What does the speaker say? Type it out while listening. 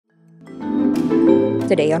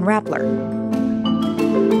today on Rappler.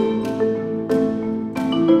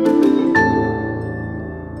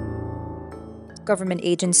 Government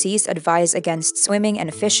agencies advise against swimming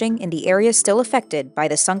and fishing in the areas still affected by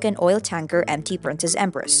the sunken oil tanker MT Princess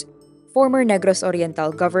Empress. Former Negros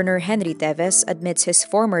Oriental Governor Henry Teves admits his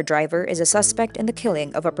former driver is a suspect in the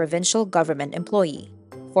killing of a provincial government employee.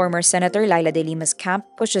 Former Senator Leila de Lima's camp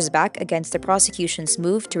pushes back against the prosecution's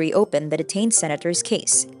move to reopen the detained senator's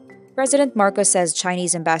case. President Marcos says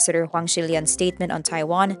Chinese Ambassador Huang Xilian's statement on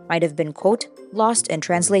Taiwan might have been, quote, lost in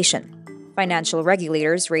translation. Financial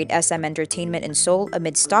regulators raid SM Entertainment in Seoul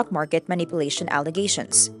amid stock market manipulation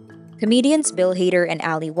allegations. Comedians Bill Hader and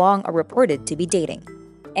Ali Wong are reported to be dating.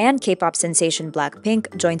 And K-pop sensation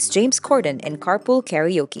BLACKPINK joins James Corden in Carpool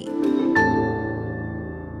Karaoke.